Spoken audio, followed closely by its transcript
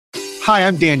Hi,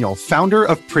 I'm Daniel, founder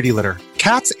of Pretty Litter.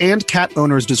 Cats and cat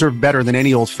owners deserve better than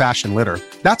any old-fashioned litter.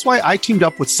 That's why I teamed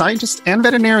up with scientists and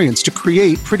veterinarians to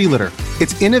create Pretty Litter.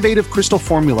 Its innovative crystal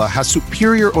formula has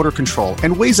superior odor control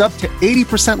and weighs up to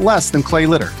 80% less than clay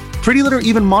litter. Pretty Litter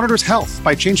even monitors health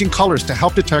by changing colors to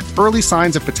help detect early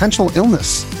signs of potential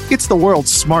illness. It's the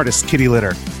world's smartest kitty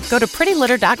litter. Go to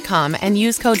prettylitter.com and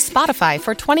use code SPOTIFY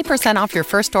for 20% off your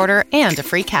first order and a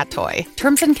free cat toy.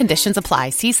 Terms and conditions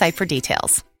apply. See site for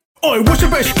details. Oi, what's the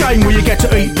best game where you get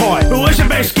to eat pie? What's the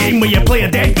best game where you play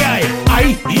a dead guy?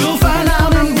 You'll find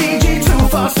out in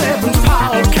VG247's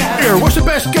podcast. Here, what's the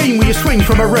best game where you swing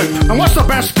from a rope? And what's the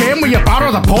best game where you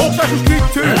batter the Pope? Sessions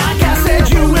Geek 2. Like I said,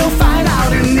 you will find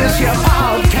out in this your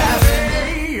podcast.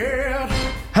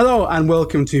 Hello and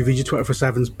welcome to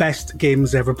VG247's Best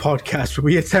Games Ever podcast, where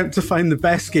we attempt to find the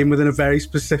best game within a very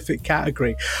specific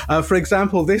category. For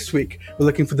example, this week, we're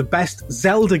looking for the best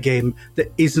Zelda game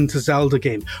that isn't a Zelda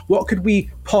game. What could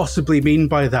we possibly mean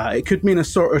by that? It could mean a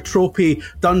sort of tropey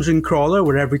dungeon crawler,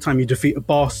 where every time you defeat a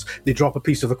boss, they drop a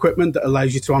piece of equipment that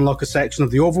allows you to unlock a section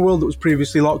of the overworld that was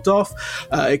previously locked off.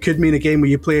 It could mean a game where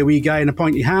you play a wee guy in a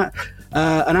pointy hat.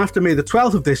 And after May the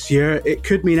 12th of this year, it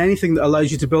could mean anything that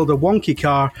allows you to build a wonky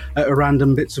car out of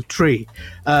random bits of tree.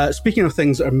 Speaking of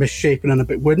things that are misshapen and a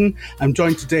bit wooden, I'm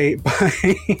joined today by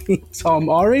Tom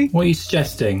Ori. What are you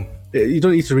suggesting? You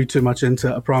don't need to read too much into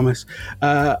it, I promise.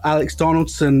 Alex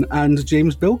Donaldson and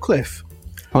James Bilcliffe.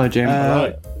 Hello,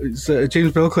 James. So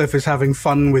James Bilcliffe is having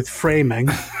fun with framing.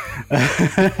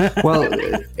 Well,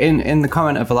 in the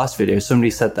comment of the last video,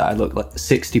 somebody said that I look like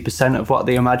 60% of what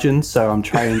they imagined, so I'm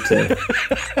trying to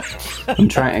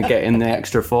get in the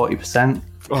extra 40%.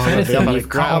 Oh, I've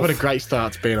had a great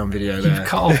start to being on video there. You've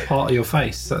cut off part of your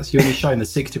face. You're only showing the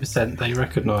 60% they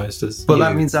recognised as But you.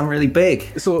 that means I'm really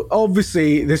big. So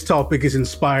obviously this topic is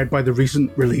inspired by the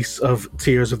recent release of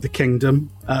Tears of the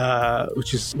Kingdom,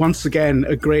 which is once again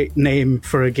a great name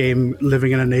for a game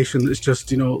living in a nation that's just,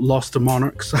 lost a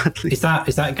monarch, sadly. Is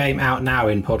that game out now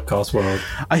in podcast world?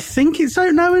 I think it's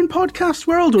out now in podcast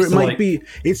world, or it might be.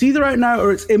 It's either out now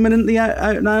or it's imminently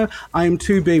out now. I am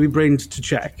too baby-brained to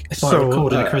check. It's like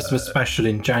recording a Christmas special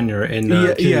in January in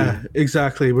June. Yeah,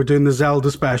 exactly. We're doing the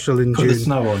Zelda special in June. Put the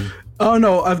snow on. Oh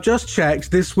no, I've just checked.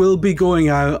 This will be going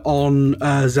out on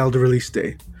Zelda release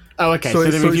day. Oh, okay. So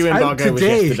the review embargo was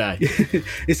yesterday.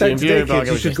 It's out today,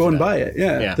 kids. You should go and buy it.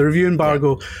 Yeah. The review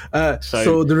embargo. Yeah.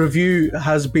 So the review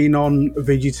has been on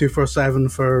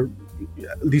VG247 for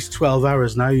at least 12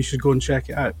 hours now. You should go and check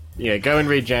it out. Yeah, go and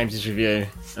read James's review,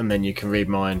 and then you can read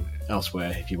mine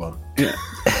elsewhere if you want. Yeah.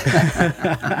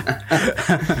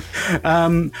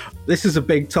 This is a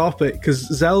big topic because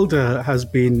Zelda has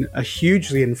been a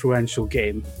hugely influential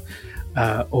game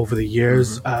over the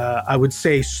years. I would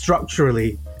say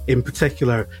structurally, in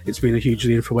particular, it's been a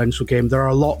hugely influential game. There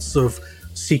are lots of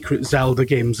secret Zelda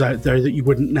games out there that you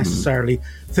wouldn't necessarily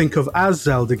think of as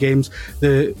Zelda games.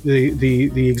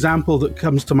 The example that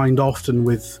comes to mind often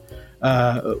with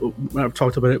I've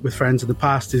talked about it with friends in the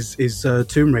past is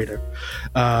Tomb Raider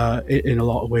in a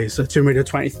lot of ways. Tomb Raider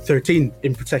 2013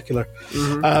 in particular.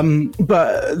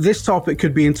 But this topic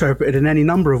could be interpreted in any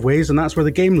number of ways, and that's where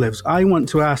the game lives. I want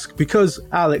to ask, because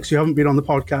Alex, you haven't been on the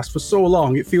podcast for so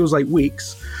long, it feels like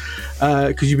weeks,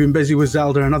 because you've been busy with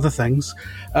Zelda and other things.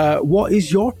 What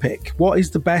is your pick? What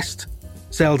is the best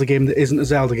Zelda game that isn't a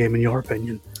Zelda game in your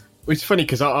opinion? It's funny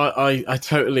because I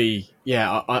totally,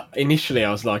 initially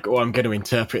I was like, I'm going to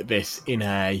interpret this in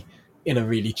a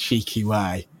really cheeky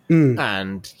way.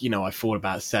 And, I thought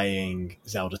about saying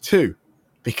Zelda 2,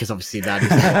 because obviously that is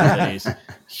one that is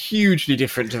hugely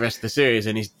different to the rest of the series,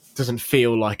 and it doesn't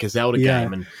feel like a Zelda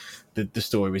game. And the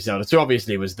story with Zelda 2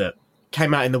 obviously was that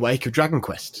came out in the wake of Dragon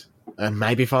Quest and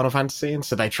maybe Final Fantasy, and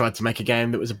so they tried to make a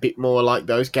game that was a bit more like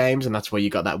those games, and that's where you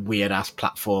got that weird-ass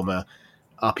platformer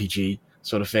RPG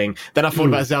sort of thing. Then I thought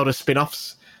about Zelda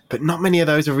spin-offs, but not many of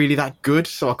those are really that good,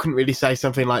 so I couldn't really say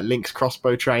something like Link's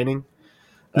Crossbow Training.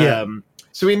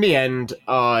 So in the end,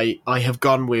 I have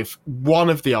gone with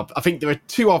one of the... I think there are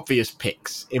two obvious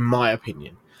picks, in my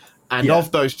opinion. And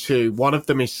of those two, one of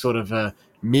them is sort of a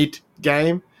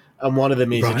mid-game, and one of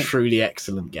them is a truly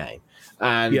excellent game.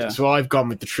 And so I've gone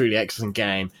with the truly excellent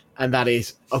game, and that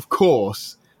is, of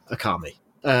course, Okami.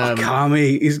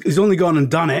 Okami, he's only gone and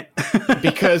done it.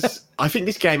 Because I think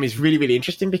this game is really, really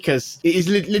interesting, because it is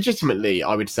legitimately,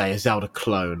 I would say, a Zelda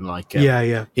clone. Like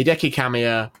Hideki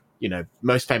Kamiya,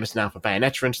 most famous now for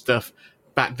Bayonetta and stuff,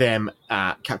 back then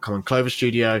at Capcom and Clover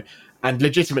Studio, and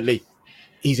legitimately,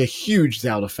 he's a huge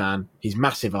Zelda fan. He's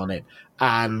massive on it,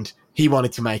 and he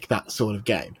wanted to make that sort of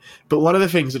game. But one of the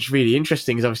things that's really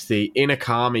interesting is obviously in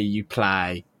Okami you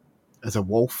play as a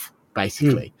wolf,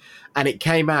 basically. And it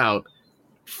came out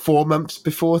 4 months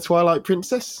before Twilight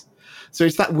Princess. So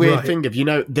it's that weird thing of,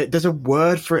 there's a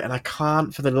word for it, and I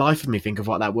can't for the life of me think of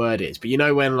what that word is. But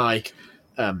when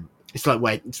it's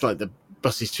like the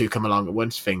buses 2 come along at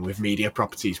once thing with media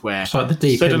properties where it's like the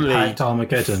Deep Impact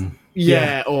Armageddon.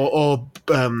 Yeah, or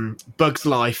Bug's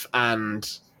Life and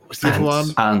what's the other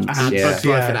one? Ants, and yeah. Bug's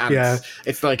Life and Ants. Yeah.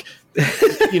 It's like,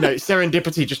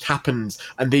 serendipity just happens,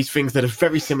 and these things that are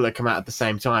very similar come out at the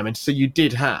same time. And so you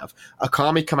did have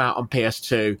Okami come out on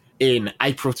PS2 in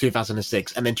April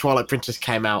 2006, and then Twilight Princess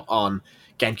came out on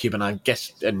GameCube, and I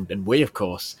guess, and Wii, of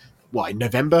course, in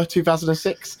November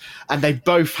 2006? And they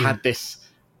both had this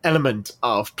element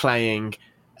of playing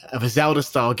of a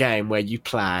Zelda-style game where you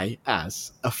play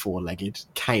as a 4-legged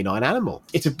canine animal.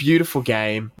 It's a beautiful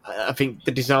game. I think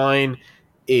the design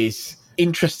is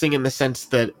interesting in the sense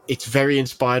that it's very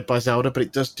inspired by Zelda, but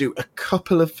it does do a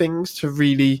couple of things to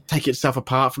really take itself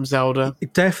apart from Zelda.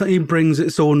 It definitely brings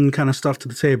its own kind of stuff to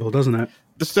the table, doesn't it?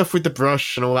 The stuff with the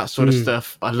brush and all that sort of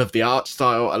stuff. I love the art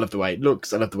style. I love the way it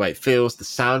looks. I love the way it feels. The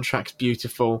soundtrack's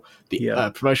beautiful.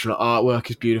 The promotional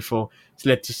artwork is beautiful. It's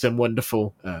led to some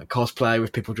wonderful cosplay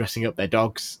with people dressing up their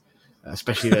dogs,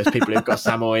 especially those people who've got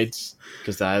Samoyeds,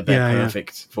 because they're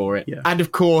perfect for it. Yeah. And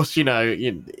of course,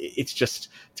 it's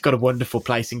got a wonderful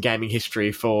place in gaming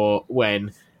history for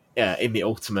when, in the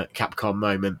ultimate Capcom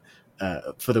moment,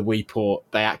 for the Wii port,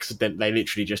 they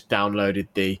literally just downloaded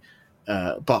the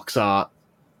box art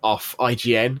off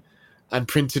IGN and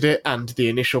printed it, and the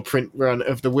initial print run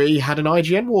of the Wii had an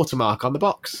IGN watermark on the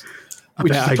box. I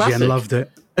bet IGN loved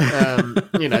it.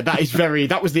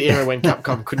 That was the era when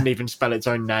Capcom couldn't even spell its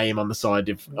own name on the side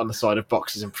of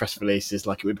boxes and press releases,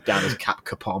 like it would be down as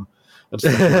Capcom and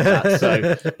stuff like that.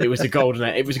 So it was a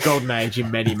golden age in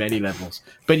many, many levels.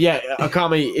 But yeah,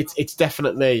 Okami, it's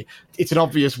definitely an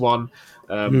obvious one.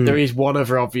 There is one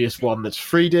other obvious one that's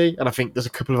 3D, and I think there's a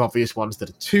couple of obvious ones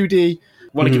that are 2D.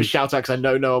 I want to give a shout out, because I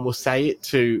know no one will say it,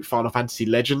 to Final Fantasy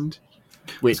Legend,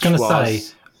 which I was going to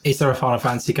say, is there a Final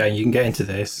Fantasy game you can get into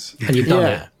this? And you've done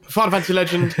it. Final Fantasy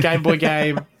Legend, Game Boy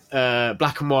game,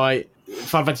 black and white.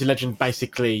 Final Fantasy Legend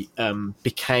basically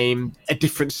became a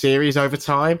different series over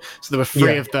time. So there were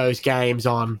 3 of those games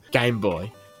on Game Boy,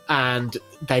 and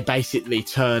they basically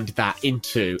turned that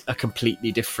into a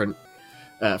completely different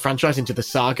franchise, into the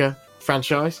Saga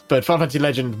franchise. But Final Fantasy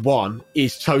Legend 1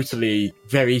 is totally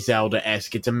very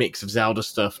Zelda-esque. It's a mix of Zelda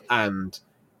stuff and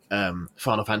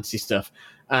Final Fantasy stuff.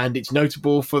 And it's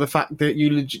notable for the fact that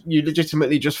you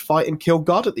legitimately just fight and kill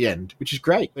God at the end, which is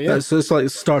great. Yeah. So it's like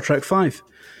Star Trek 5.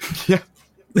 Yeah.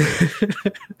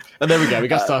 And there we go. We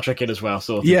got Star Trek in as well.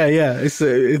 So yeah. It's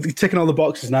ticking all the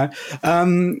boxes now.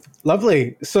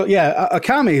 Lovely. So yeah,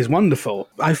 Okami is wonderful.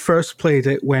 I first played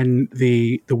it when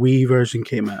the Wii version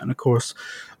came out, and of course,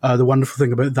 the wonderful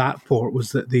thing about that port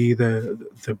was that the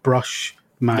brush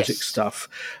magic stuff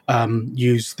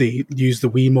used the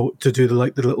Wiimote to do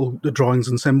the drawings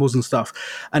and symbols and stuff,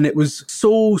 and it was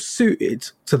so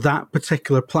suited to that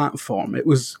particular platform. It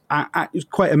was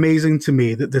quite amazing to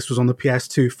me that this was on the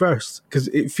PS2 first, because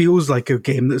it feels like a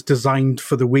game that's designed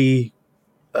for the Wii.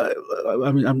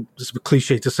 I mean, I'm just a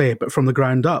cliche to say it, but from the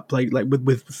ground up, like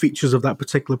with features of that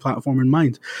particular platform in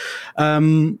mind.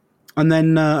 And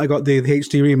then I got the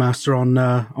HD remaster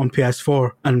on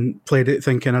PS4 and played it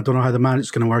thinking, I don't know how the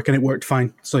magic's going to work, and it worked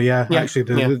fine. So actually,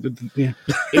 it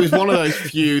was one of those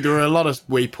few. There were a lot of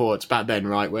Wii ports back then,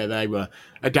 right, where they were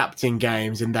adapting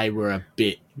games and they were a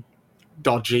bit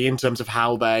dodgy in terms of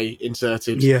how they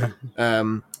inserted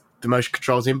the motion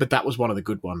controls in, but that was one of the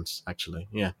good ones, actually.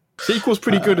 Yeah. Sequel's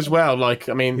pretty good as well.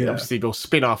 Obviously, or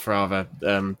spin-off rather.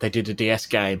 They did a DS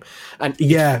game, and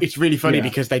it's really funny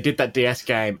because they did that DS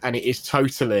game, and it is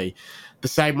totally the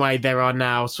same way. There are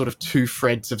now sort of 2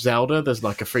 threads of Zelda. There's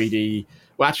like a 3D.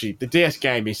 Well, actually, the DS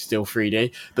game is still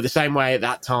 3D, but the same way at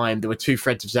that time there were 2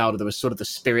 threads of Zelda. There was sort of the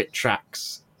Spirit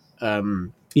Tracks,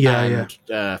 Phantom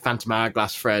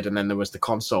Hourglass thread, and then there was the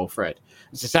console thread.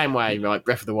 It's the same way, right?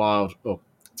 Breath of the Wild or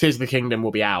Tears of the Kingdom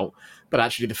will be out. But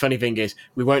actually, the funny thing is,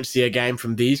 we won't see a game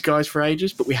from these guys for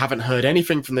ages, but we haven't heard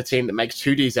anything from the team that makes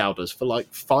 2D Zeldas for like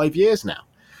 5 years now.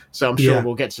 So I'm sure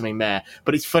we'll get something there.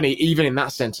 But it's funny, even in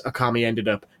that sense, Okami ended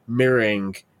up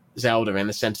mirroring Zelda in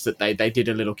the sense that they did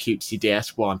a little cutesy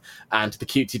DS one, and the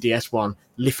cutesy DS one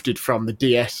lifted from the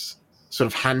DS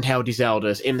sort of handheld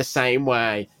Zeldas in the same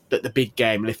way that the big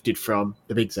game lifted from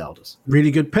the big Zeldas.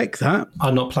 Really good pick, that.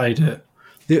 I've not played it.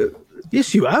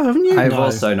 Yes, you have, haven't you? I've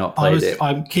also not played it.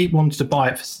 I keep wanting to buy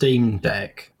it for Steam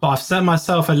Deck, but I've set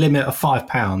myself a limit of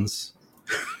 £5.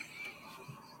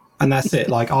 And that's it.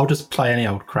 Like, I'll just play any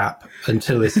old crap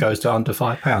until this goes to under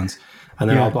 £5. and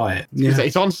then I'll buy it. Yeah.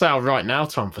 It's on sale right now,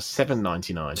 Tom, for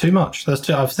 $7.99. Too much. That's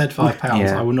too. I've said £5.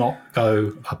 Yeah. I will not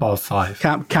go above 5.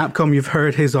 Capcom, you've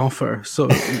heard his offer. So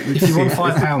If you want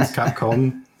 £5,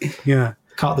 Capcom, yeah,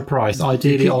 cut the price.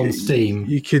 Ideally on Steam,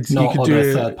 not on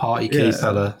a third-party key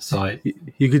seller site.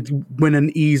 You could win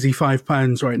an easy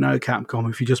 £5 right now, Capcom,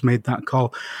 if you just made that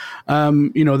call.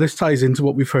 This ties into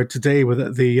what we've heard today, with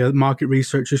that the market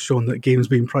research has shown that games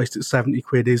being priced at 70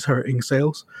 quid is hurting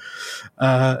sales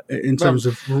in terms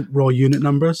of raw unit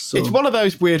numbers. So. It's one of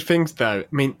those weird things, though.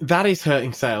 I mean, that is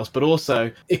hurting sales, but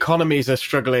also economies are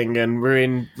struggling, and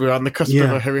we're on the cusp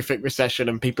of a horrific recession,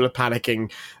 and people are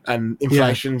panicking, and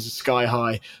inflation's sky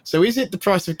high. So is it the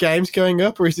price of games going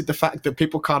up, or is it the fact that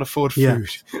people can't afford food?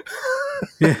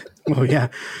 Yeah. Well, yeah.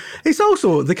 It's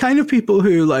also the kind of people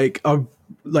who are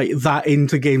that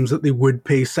into games that they would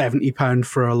pay £70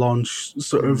 for a launch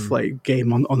sort of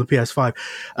game on the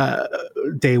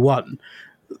PS5 day one.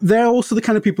 They're also the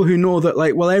kind of people who know that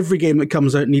every game that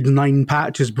comes out needs 9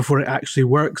 patches before it actually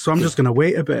works, so I'm just going to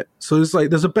wait a bit. So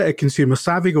there's a bit of consumer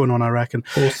savvy going on, I reckon.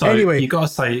 Also, anyway, you got to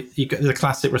say, the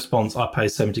classic response, I pay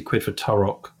 70 quid for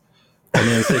Turok on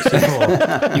the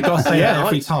N64. You got to say that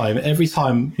every time. Every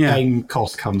time game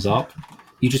cost comes up,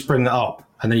 you just bring that up,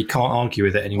 and then you can't argue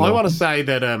with it anymore. I want to say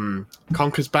that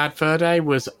Conker's Bad Fur Day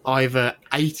was either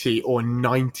 £80 or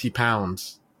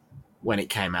 £90 when it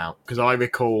came out, because I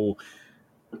recall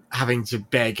having to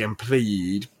beg and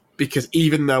plead, because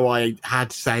even though I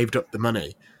had saved up the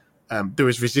money, there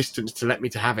was resistance to let me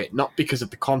to have it, not because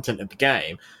of the content of the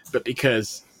game, but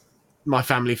because my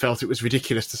family felt it was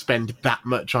ridiculous to spend that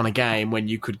much on a game when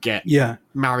you could get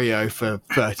Mario for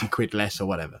 30 quid less or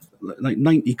whatever.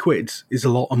 90 quid is a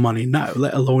lot of money now,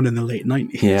 let alone in the late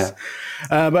 90s. Yeah.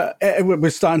 But we're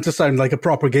starting to sound like a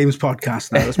proper games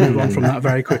podcast now. Let's move on from that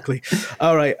very quickly.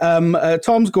 All right.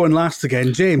 Tom's going last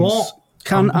again. James,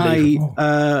 can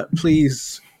I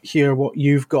please hear what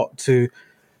you've got to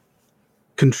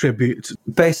contribute?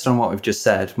 Based on what we've just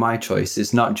said, my choice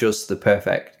is not just the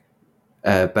perfect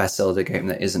best Zelda game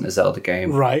that isn't a Zelda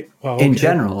game, right? Well, in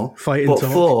general, but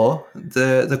talk. for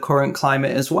the current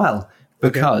climate as well,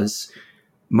 because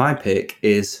my pick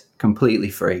is completely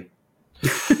free.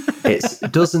 It's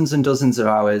dozens and dozens of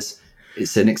hours.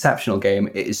 It's an exceptional game.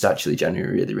 It is actually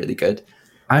genuinely really, really good.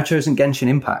 I've chosen Genshin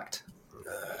Impact,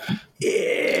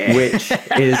 which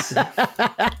is...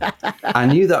 I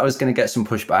knew that I was going to get some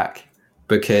pushback,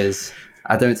 because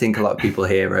I don't think a lot of people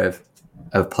here have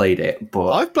played it,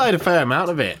 but I've played a fair amount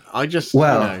of it. I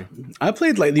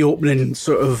played the opening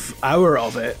sort of hour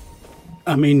of it.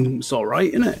 I mean, it's all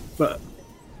right, isn't it? But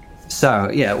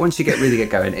so yeah, once you really get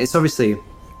going, it's obviously,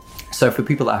 so for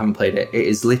people that haven't played it, it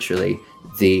is literally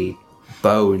the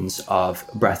bones of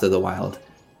Breath of the Wild,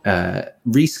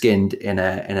 reskinned in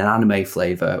an anime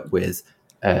flavor with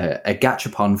a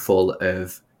gachapon full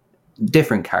of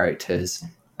different characters,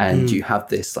 and you have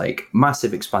this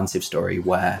massive expansive story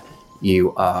where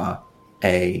you are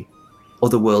a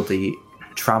otherworldly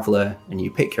traveler, and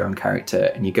you pick your own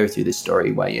character, and you go through this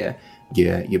story where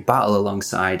you battle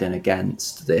alongside and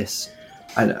against this.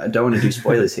 I don't want to do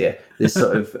spoilers here. This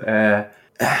sort of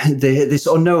this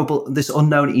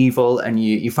unknown evil, and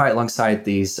you fight alongside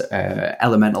these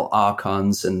elemental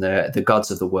archons and the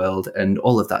gods of the world, and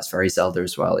all of that's very Zelda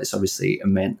as well. It's obviously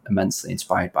immensely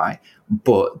inspired by,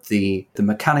 but the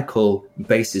mechanical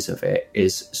basis of it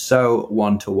is so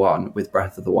one-to-one with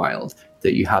Breath of the Wild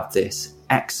that you have this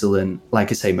excellent, like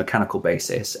I say, mechanical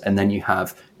basis, and then you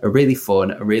have a really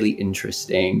fun, a really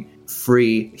interesting,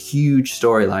 free, huge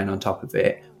storyline on top of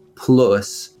it,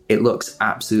 plus it looks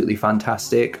absolutely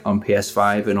fantastic on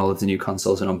PS5 and all of the new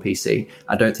consoles and on PC.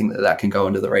 I don't think that can go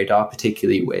under the radar,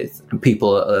 particularly with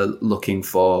people are looking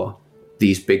for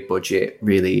these big budget,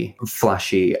 really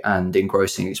flashy and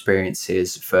engrossing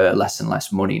experiences for less and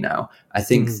less money now. I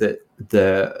think that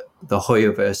the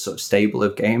Hoyoverse sort of stable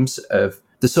of games, of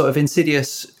the sort of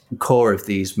insidious core of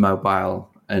these mobile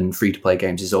and free-to-play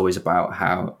games, is always about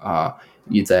how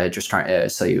they're just trying to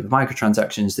sell you with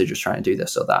microtransactions, they're just trying to do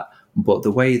this or that. But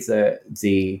the way that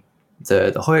the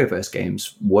Hoyoverse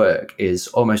games work is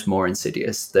almost more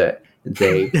insidious, that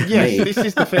they make this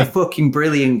is the thing. a fucking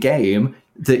brilliant game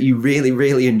that you really,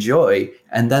 really enjoy,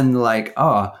 and then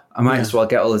I might as well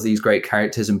get all of these great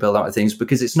characters and build out things,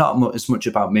 because it's not as much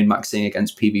about min-maxing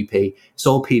against PvP. It's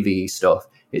all PvE stuff.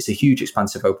 It's a huge,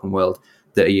 expansive open world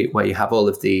where you have all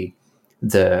of the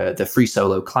free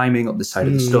solo climbing up the side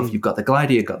of the stuff. You've got the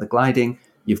glider, you've got the gliding,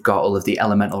 you've got all of the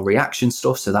elemental reaction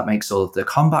stuff, so that makes all of the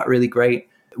combat really great.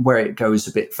 Where it goes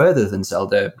a bit further than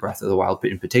Zelda Breath of the Wild, but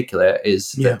in particular,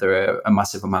 is that there are a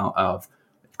massive amount of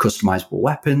customizable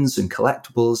weapons and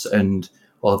collectibles and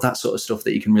all of that sort of stuff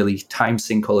that you can really time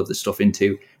sync all of the stuff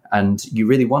into. And you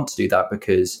really want to do that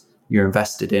because you're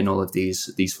invested in all of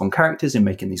these fun characters and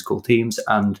making these cool teams,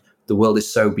 and the world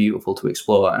is so beautiful to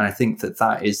explore. And I think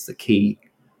that is the key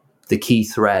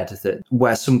thread, that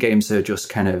where some games are just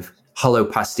kind of hollow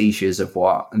pastiches of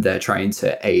what they're trying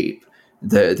to ape.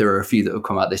 There are a few that have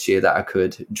come out this year that I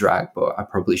could drag, but I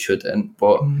probably shouldn't.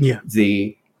 But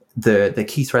the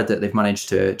key thread that they've managed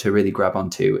to really grab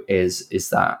onto is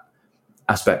that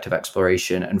aspect of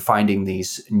exploration and finding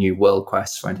these new world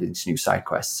quests, finding these new side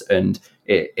quests. And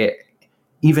it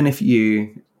even if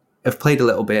you have played a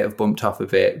little bit, have bumped off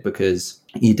of it because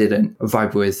you didn't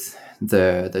vibe with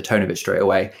the tone of it straight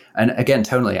away. And again,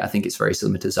 tonally, I think it's very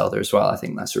similar to Zelda as well. I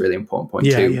think that's a really important point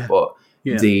too. Yeah. But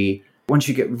once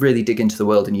you really dig into the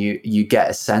world and you get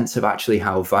a sense of actually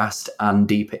how vast and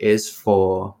deep it is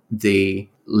for the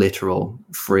literal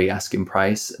free asking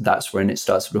price, that's when it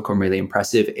starts to become really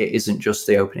impressive. It isn't just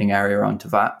the opening area on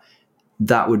Teyvat.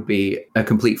 That would be a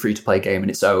complete free-to-play game in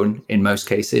its own in most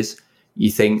cases. You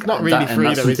think it's not really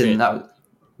free, though, is it?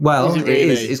 It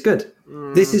is. It's good.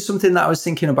 This is something that I was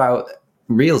thinking about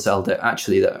real Zelda,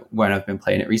 actually, that when I've been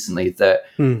playing it recently, that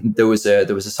there was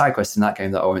a side quest in that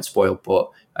game that I won't spoil, but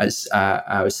as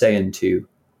I was saying to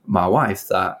my wife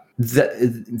that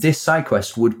this side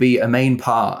quest would be a main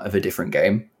part of a different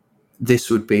game. This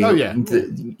would be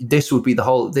this would be the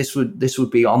whole this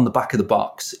would be on the back of the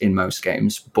box in most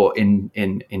games, but in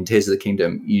Tears of the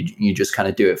Kingdom you just kind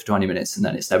of do it for 20 minutes and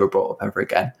then it's never brought up ever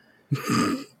again.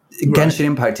 Genshin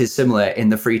Impact is similar in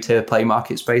the free to play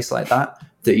market space like that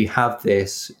you have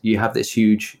this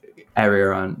huge area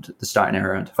around the starting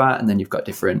area around Teyvat, and then you've got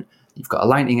a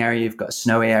lightning area, you've got a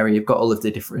snowy area, you've got all of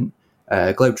the different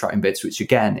globetrotting bits, which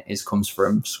again comes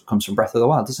from Breath of the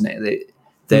Wild, doesn't it?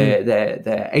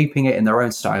 They're aping it in their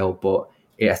own style, but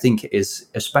I think it is,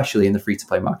 especially in the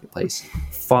free-to-play marketplace,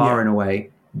 far and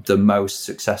away the most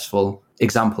successful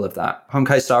example of that.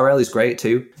 Honkai Star Rail is great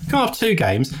too. Can't have two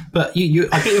games, but I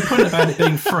get your point about it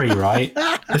being free, right?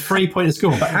 The free point is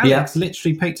cool, but Alex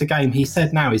literally picked a game he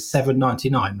said now is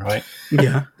 $7.99, right?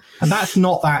 Yeah. And that's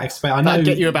not that expensive. I know. That'd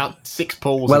get you about 6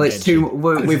 pulls. Well, it's too.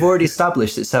 We've already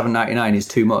established that $7.99 is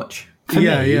too much.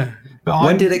 Yeah. But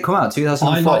when did it come out?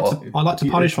 2004. I like to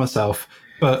punish myself,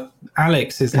 but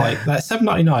Alex is like, that's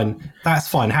 $7.99. That's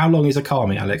fine. How long is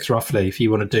Akami, Alex, roughly, if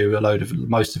you want to do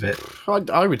most of it?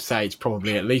 I would say it's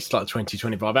probably at least like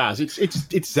 20-25 hours.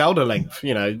 It's Zelda length,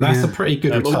 you know. That's a pretty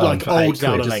good return. Like old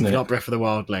Zelda length, not Breath of the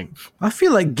Wild length. I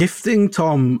feel like gifting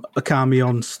Tom Akami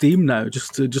on Steam now,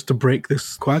 just to break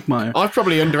this quagmire. I've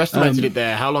probably underestimated it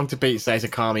there. How long to beat says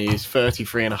Akami is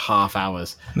 33.5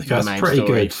 hours for the main pretty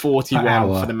story, good.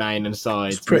 41 for the main and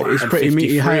side, it's pretty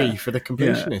meaty for the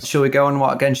completionist. Shall we go on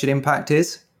what Genshin Impact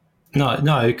is?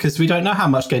 No, because we don't know how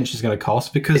much Genshin is going to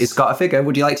cost, because it's got a figure.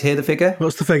 Would you like to hear the figure?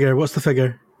 What's the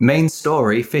figure? Main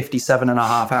story,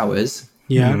 57.5 hours.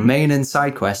 Yeah. Main and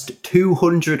side quest,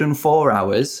 204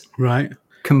 hours. Right.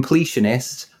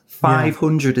 Completionist,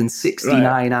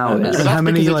 569 hours. But that's how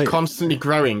many, because it's constantly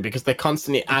growing, because they're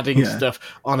constantly adding stuff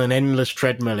on an endless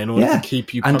treadmill in order to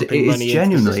keep you pumping money into the system. And it is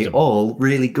genuinely all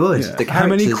really good. Yeah. How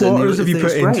many quarters have you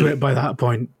put into it by that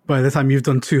point? By the time you've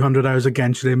done 200 hours of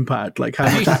Genshin Impact? Like,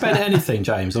 have you spent anything,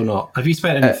 James, or not? Have you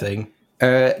spent anything?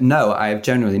 No, I have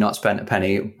genuinely not spent a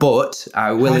penny, but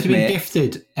I will admit... Have you been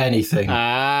gifted anything?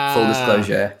 Full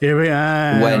disclosure. Here we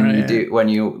are.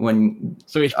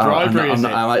 So it's bribery,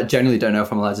 I genuinely don't know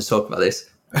if I'm allowed to talk about this.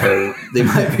 So they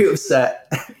might be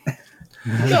upset.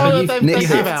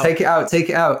 Take it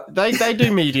out. They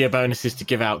do media bonuses to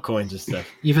give out coins and stuff.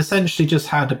 You've essentially just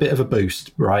had a bit of a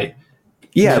boost, right?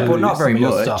 Yeah, but not very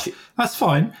much. Stuff. That's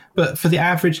fine. But for the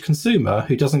average consumer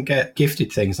who doesn't get gifted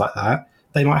things like that,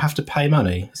 they might have to pay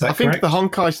money. Is that correct? I think the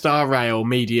Honkai Star Rail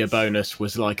media bonus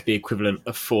was like the equivalent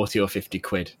of 40 or 50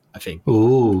 quid, I think.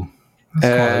 Ooh,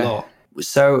 that's quite a lot.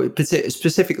 So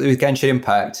specifically with Genshin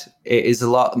Impact, it is a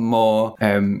lot more,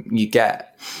 you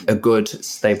get a good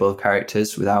stable of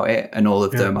characters without it, and all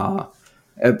of them are,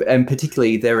 and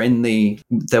particularly they're within the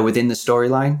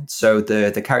storyline. So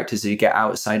the characters that you get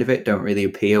outside of it don't really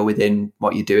appear within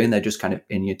what you're doing. They're just kind of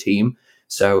in your team.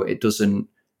 So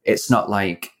it's not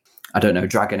like, I don't know,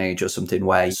 Dragon Age or something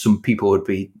where some people would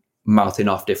be mouthing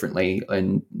off differently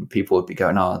and people would be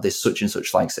going, oh, this such and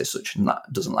such likes this, such and that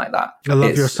doesn't like that. I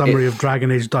love your summary of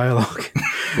Dragon Age dialogue.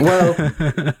 Well,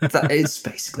 it's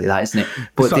basically that, isn't it?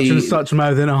 But such and such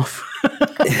mouthing off.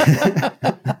 But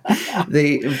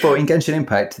in Genshin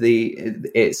Impact,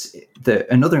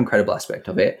 another incredible aspect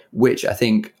of it, which I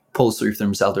think pulls through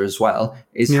from Zelda as well,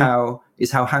 is how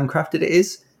handcrafted it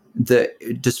is.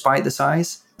 That despite the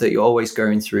size, that you're always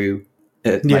going through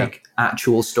like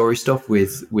actual story stuff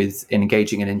with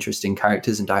engaging and interesting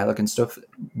characters and dialogue and stuff,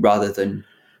 rather than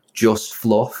just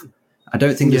fluff. I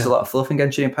don't think there's a lot of fluff in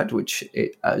Genshin Impact, which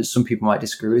some people might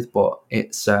disagree with, but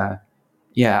it's I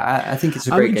think it's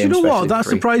a great game. Do you know what? That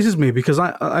surprises me, because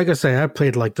I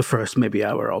played like the first maybe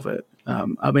hour of it.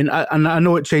 I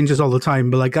know it changes all the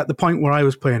time, but like at the point where I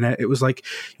was playing it, it was like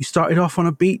you started off on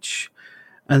a beach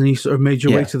and then you sort of made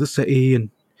your way to the city, and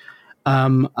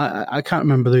I can't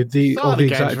remember all the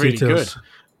exact really details. Good.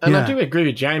 And I do agree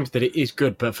with James that it is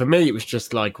good, but for me, it was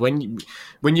just like when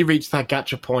you reach that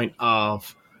gacha point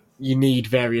of you need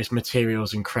various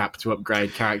materials and crap to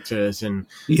upgrade characters, and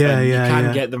you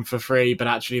can get them for free, but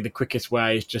actually the quickest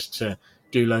way is just to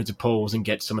do loads of pulls and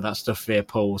get some of that stuff via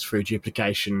pulls through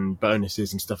duplication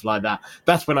bonuses and stuff like that.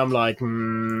 That's when I'm like,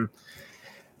 I've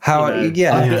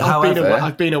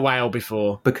been a whale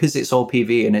before. Because it's all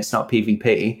PvE and it's not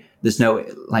PvP, there's no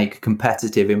like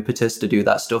competitive impetus to do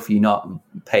that stuff. You're not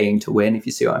paying to win, if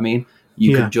you see what I mean.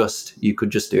 You could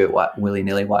just do it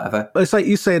willy-nilly, whatever. But it's like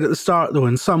you said at the start, though,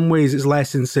 in some ways it's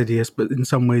less insidious, but in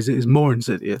some ways it is more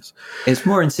insidious. It's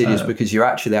more insidious because you're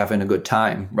actually having a good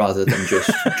time rather than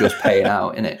just paying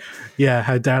out, innit? Yeah,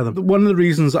 how dare them. One of the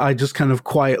reasons I just kind of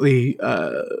quietly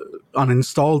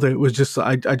uninstalled it was just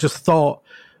I just thought,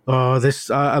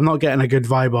 I'm not getting a good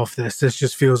vibe off this. This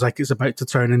just feels like it's about to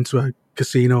turn into a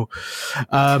casino.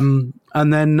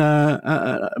 And then,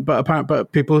 but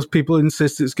people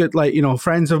insist it's good. Like,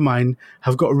 friends of mine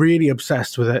have got really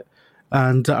obsessed with it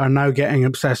and are now getting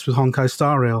obsessed with Honkai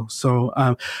Star Rail. So,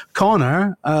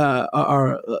 Connor,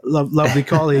 our lovely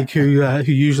colleague who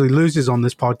usually loses on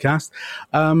this podcast,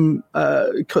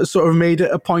 sort of made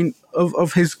it a point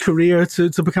of his career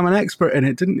to become an expert in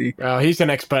it, didn't he? Well, he's an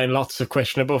expert in lots of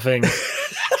questionable things.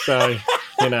 So,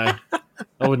 I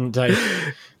wouldn't take...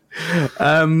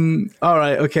 all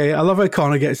right, okay. I love how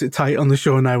Connor gets it tight on the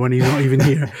show now when he's not even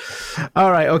here.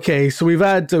 All right, okay. So we've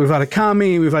had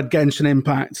Akami, we've had Genshin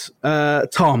Impact.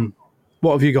 Tom,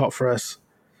 what have you got for us?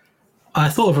 I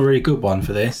thought of a really good one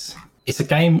for this. It's a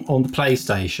game on the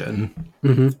PlayStation,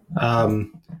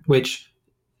 which,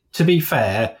 to be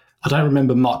fair, I don't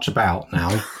remember much about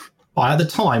now. But at the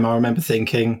time, I remember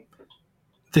thinking,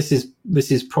 this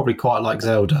is probably quite like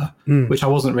Zelda, which I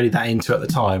wasn't really that into at the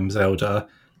time, Zelda.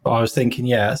 But I was thinking,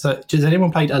 So, has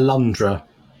anyone played Alundra?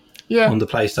 On the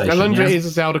PlayStation? Alundra is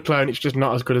a Zelda clone. It's just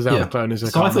not as good as Zelda clone as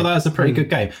a. So I thought that was a pretty good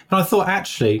game. But I thought,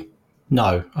 actually,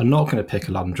 no, I'm not going to pick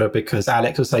Alundra because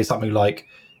Alex will say something like,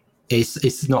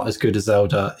 "It's not as good as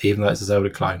Zelda, even though it's a Zelda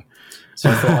clone."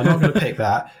 So I thought I'm not going to pick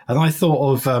that. And I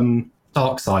thought of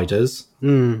Darksiders.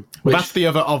 That's the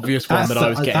other obvious one that I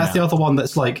was getting. That's the other one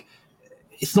that's like,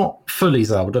 it's not fully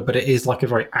Zelda, but it is like a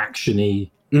very actiony.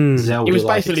 Zelda. It was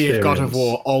basically if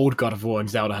old God of War and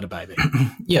Zelda had a baby.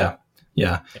 Yeah.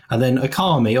 And then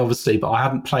Akami, obviously, but I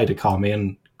haven't played Akami,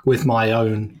 and with my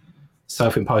own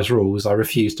self-imposed rules, I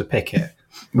refuse to pick it.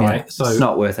 Right? Yeah. So it's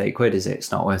not worth £8, is it? It's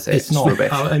not worth it. It's not.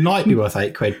 It might be worth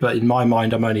 £8, but in my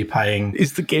mind, I'm only paying.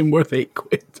 Is the game worth £8?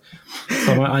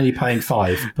 So I'm only paying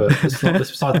 £5, but it's not.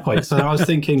 That's beside the point. So I was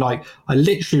thinking, like, I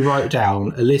literally wrote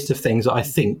down a list of things that I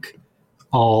think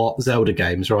are Zelda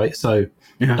games. Right? So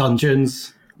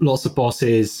dungeons. Lots of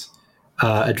bosses,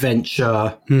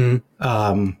 adventure,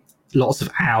 lots of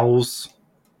owls.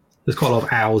 There's quite a lot of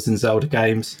owls in Zelda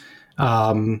games.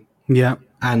 And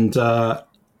sort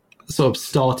of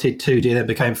started 2D, then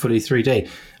became fully 3D.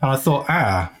 And I thought,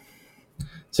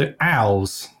 so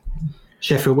owls,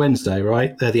 Sheffield Wednesday,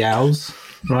 right? They're the owls,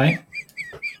 right?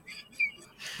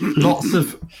 Lots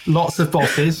of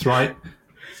bosses, right?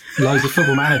 Loads of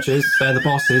football managers, they're the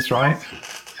bosses, right?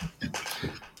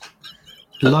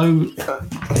 Low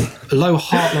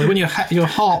heart. Like when your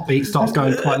heartbeat starts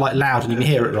going quite like loud and you can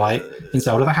hear it, right? In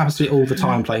Zelda, that happens to me all the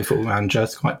time playing Football Manager.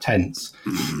 It's quite tense.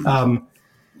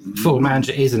 Football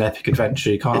Manager is an epic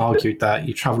adventure. You can't argue with that.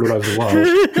 You travel all over the world,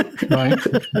 right?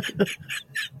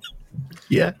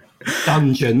 Yeah.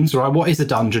 Dungeons, right? What is a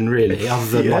dungeon really,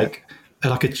 other than like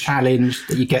a challenge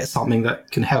that you get something that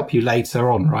can help you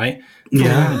later on, right?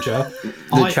 Manager.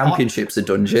 The championship's a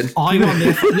dungeon. I won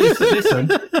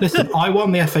the listen. I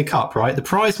won the FA Cup, right? The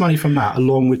prize money from that,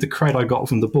 along with the cred I got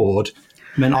from the board,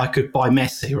 meant I could buy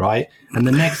Messi, right? And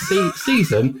the next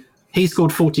season, he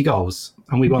scored 40 goals,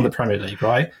 and we won the Premier League,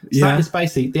 right? So that is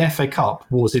basically the FA Cup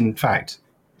was in fact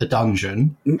a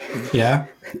dungeon, and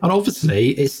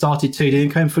obviously it started 2D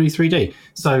and came fully 3D.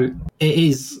 So it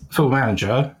is Football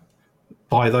Manager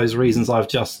by those reasons I've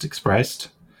just expressed.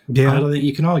 I don't think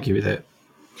you can argue with it.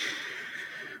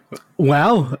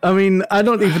 Well, I mean, I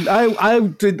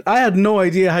had no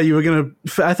idea how you were going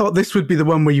to. I thought this would be the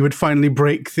one where you would finally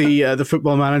break the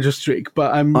Football Manager streak,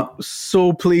 but I'm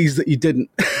so pleased that you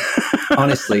didn't.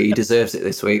 Honestly, he deserves it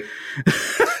this week.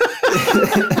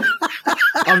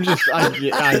 I'm just, I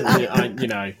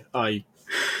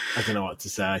don't know what to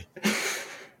say.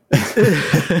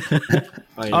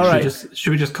 All right,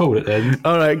 should we just call it then?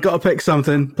 All right, got to pick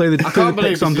something. I can't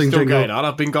believe this is still going on.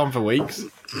 I've been gone for weeks.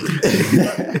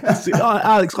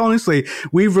 Alex, honestly,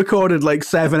 we've recorded like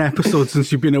 7 episodes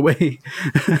since you've been away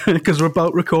because we're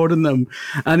about recording them,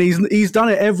 and he's done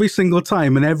it every single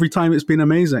time, and every time it's been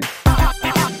amazing.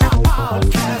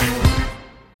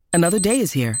 Another day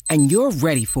is here, and you're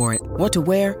ready for it. What to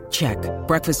wear? Check.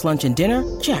 Breakfast, lunch, and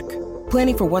dinner? Check.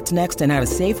 Planning for what's next and how to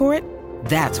save for it?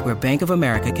 That's where Bank of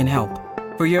America can help.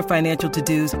 For your financial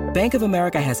to-dos, Bank of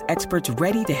America has experts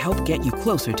ready to help get you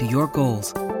closer to your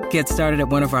goals. Get started at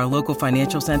one of our local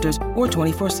financial centers or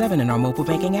 24/7 in our mobile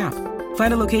banking app.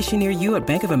 Find a location near you at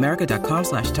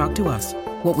bankofamerica.com/talktous.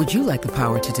 What would you like the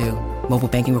power to do? Mobile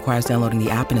banking requires downloading the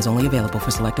app and is only available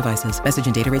for select devices. Message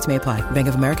and data rates may apply. Bank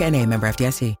of America NA, member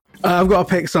FDIC. I've got to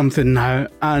pick something now,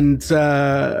 and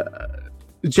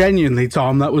genuinely,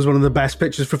 Tom, that was one of the best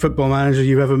pictures for Football Manager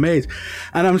you've ever made.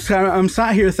 And I'm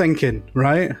sat here thinking,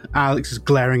 right? Alex is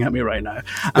glaring at me right now.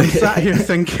 I'm sat here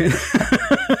thinking,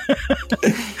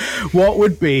 what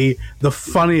would be the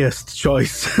funniest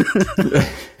choice?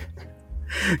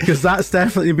 Because that's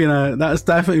definitely been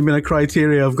a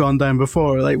criteria I've gone down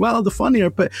before. Like, well, the funnier,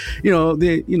 but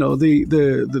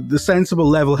the sensible,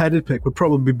 level-headed pick would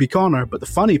probably be Connor, but the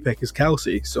funny pick is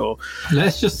Kelsey. So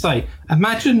let's just say,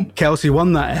 imagine Kelsey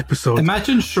won that episode.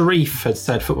 Imagine Sharif had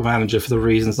said Football Manager for the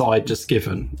reasons I'd just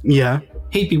given. Yeah,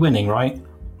 he'd be winning, right?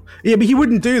 Yeah, but he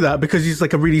wouldn't do that because he's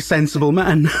like a really sensible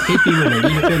man. He'd be winning.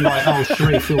 He'd have been like, "Oh,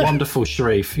 Sharif, you're wonderful,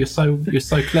 Sharif. You're so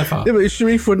clever." Yeah, but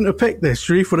Sharif wouldn't have picked this.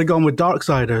 Sharif would have gone with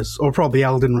Darksiders or probably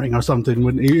Elden Ring or something.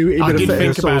 Wouldn't he? I did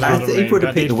think about Elden Ring. He would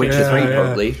have picked The Witcher 3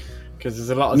 probably. Because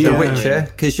there's a lot of The Witcher.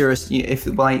 Because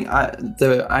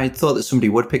I thought that somebody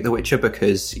would pick The Witcher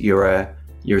because you're a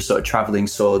sort of traveling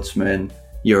swordsman.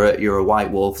 You're a white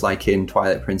wolf, like in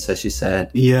Twilight Princess, you said.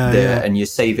 Yeah. And you're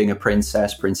saving a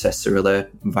Princess Cyrilla,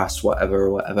 Vass, whatever.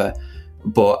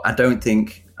 But I don't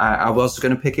think I was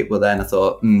going to pick it, but then I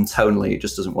thought, tonally, it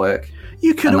just doesn't work.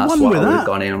 You could have won with that. I would have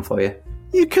gone in for you.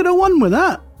 You could have won with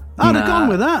that. I'd have gone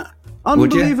with that.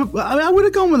 Unbelievable. I would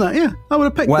have gone with that, yeah. I would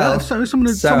have picked that. If someone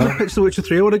had pitched The Witcher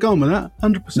 3, I would have gone with that,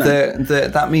 100%.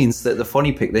 That means that the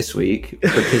funny pick this week,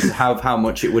 because of how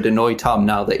much it would annoy Tom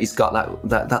now that he's got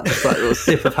that little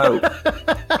sip of hope.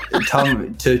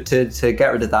 Tom, to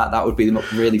get rid of that would be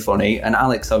really funny. And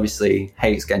Alex obviously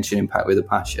hates Genshin Impact with a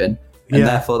passion. And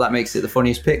therefore that makes it the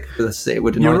funniest pick, because it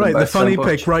would annoy You're right, them the funny so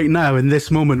pick right now in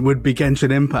this moment would be Genshin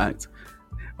Impact.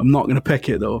 I'm not going to pick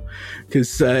it though,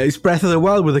 because it's Breath of the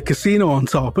Wild with a casino on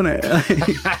top, isn't it? A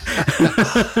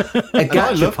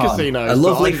gachapon, a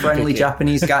lovely, friendly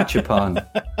Japanese gachapon.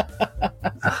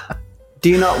 Do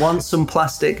you not want some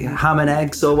plastic ham and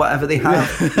eggs or whatever they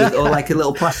have, or like a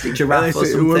little plastic giraffe or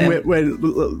something? When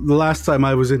the last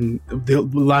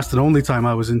and only time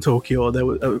I was in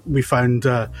Tokyo, we found.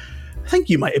 I think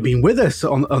you might have been with us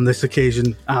on this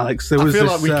occasion, Alex. I feel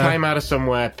like we came out of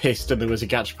somewhere pissed and there was a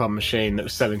gachapon machine that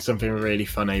was selling something really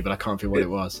funny, but I can't think what it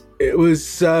was. It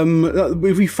was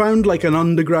we found like an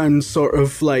underground sort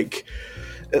of like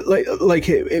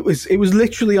it was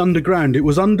literally underground. It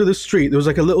was under the street. There was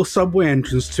like a little subway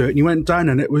entrance to it, and you went down,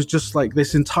 and it was just like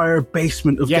this entire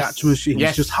basement of gacha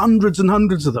machines, just hundreds and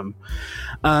hundreds of them.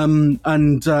 And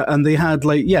they had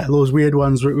those weird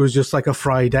ones where it was just like a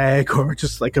fried egg or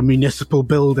just like a municipal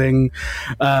building,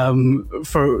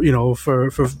 for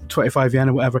 25 yen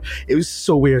or whatever. It was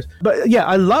so weird. But yeah,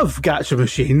 I love gacha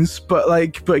machines, but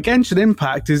Genshin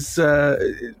Impact is,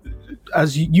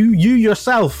 as you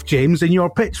yourself, James, in your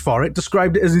pitch for it,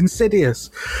 described it as insidious.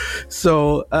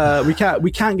 So we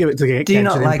can't give it to Genshin Impact. Do you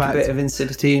not like a bit of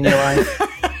insidiety in your life?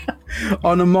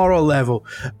 On a moral level,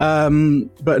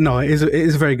 but no, it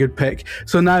is a very good pick.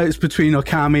 So now it's between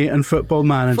Okami and Football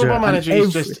Manager. Football Manager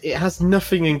it has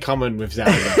nothing in common with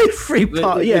Zelda. Every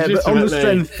part, but on the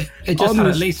strength, it just had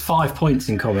at least 5 points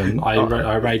in common.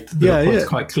 I rate the points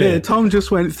quite clear. Yeah, Tom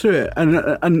just went through it,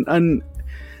 and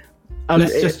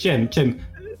let's just Jim.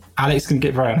 Alex can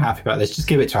get very unhappy about this. Just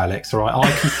give it to Alex, all right? I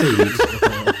concede.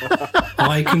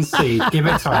 I concede. Give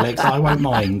it to Alex. I won't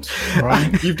mind.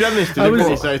 Right? You've done this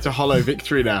deliberately, so it's a hollow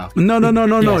victory now. No.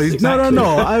 Yes, exactly.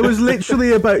 No. I was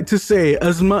literally about to say,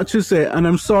 as much as it, and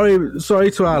I'm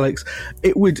sorry to Alex.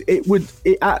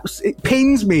 It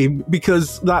pains me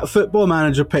because that Football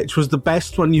Manager pitch was the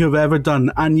best one you have ever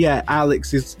done, and yet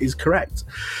Alex is correct.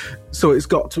 So it's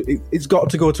got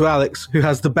to go to Alex, who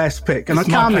has the best pick. And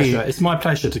It's my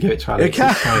pleasure to give it to Alex.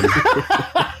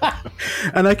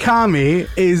 And Akami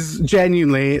is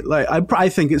genuinely, like, I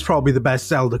think it's probably the best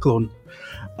Zelda clone.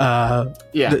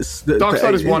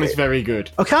 Darksiders 1 is very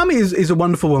good. Okami is a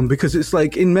wonderful one because it's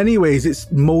like, in many ways, it's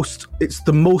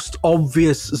the most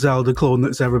obvious Zelda clone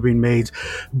that's ever been made,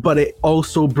 but it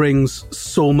also brings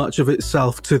so much of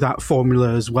itself to that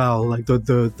formula as well, like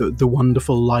the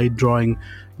wonderful line drawing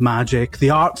magic.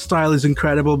 The art style is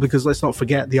incredible because, let's not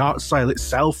forget, the art style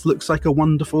itself looks like a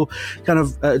wonderful kind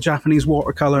of Japanese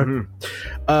watercolor.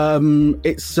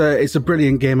 It's a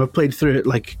brilliant game. I've played through it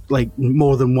like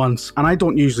more than once, and I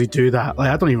don't usually do that. Like,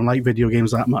 I don't even like video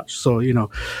games that much, so it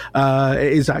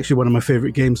is actually one of my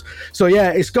favorite games. So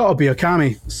yeah, it's got to be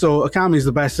Okami. So Okami is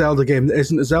the best Zelda game that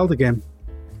isn't a Zelda game.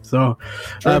 So,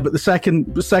 but the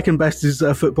second best is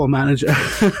Football Manager.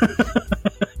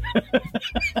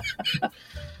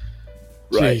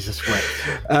 Right. Jesus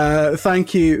wept.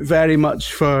 Thank you very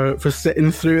much for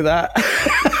sitting through that.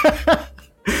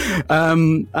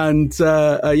 Thank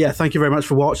you very much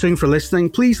for watching, for listening.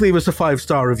 Please leave us a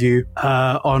 5-star review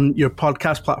on your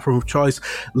podcast platform of choice.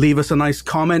 Leave us a nice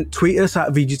comment. Tweet us at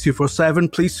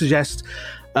VG247. Please suggest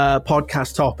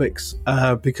podcast topics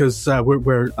because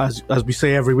we're as we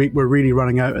say every week, we're really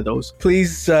running out of those.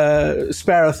 Please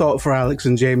spare a thought for Alex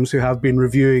and James, who have been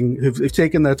who've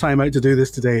taken their time out to do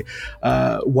this today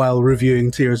while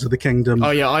reviewing Tears of the Kingdom.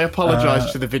 Oh yeah, I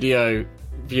apologise to the video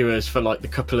viewers for like the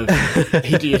couple of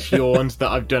hideous yawns that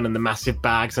I've done and the massive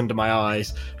bags under my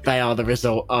eyes. They are the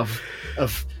result of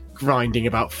grinding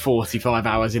about 45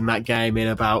 hours in that game in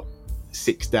about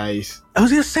 6 days. I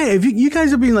was gonna say, you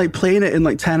guys have been like playing it in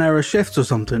like 10-hour shifts or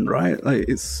something, right? Like,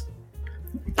 it's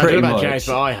pretty much. I don't know about James,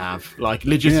 but I have, like,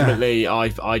 legitimately. Yeah.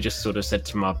 I just sort of said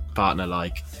to my partner,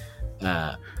 like,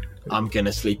 I'm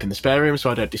gonna sleep in the spare room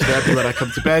so I don't disturb you when I come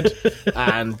to bed,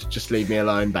 and just leave me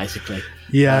alone, basically.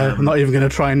 Yeah, I'm not even gonna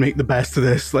try and make the best of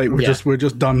this. Like, we're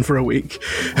just done for a week.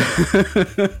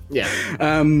 Yeah.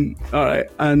 All right,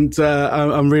 and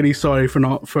I'm really sorry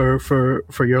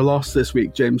for your loss this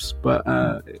week, James. But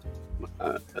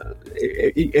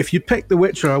if you picked The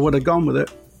Witcher, I would have gone with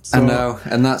it. So. I know,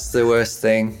 and that's the worst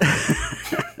thing.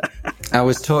 I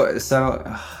was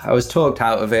talked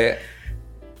out of it.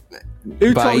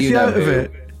 Who talked you out of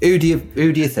it? Who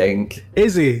do you think?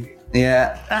 Izzy.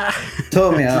 Yeah.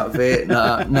 Talked me out of it.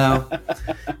 No,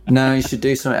 you should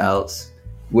do something else.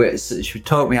 You should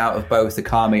talk me out of both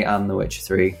Akami and The Witcher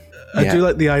 3. I do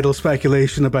like the idle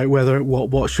speculation about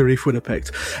what Sharif would have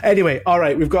picked. Anyway, all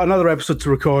right, we've got another episode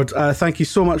to record. Thank you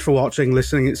so much for watching,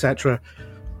 listening, etc.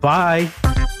 Bye.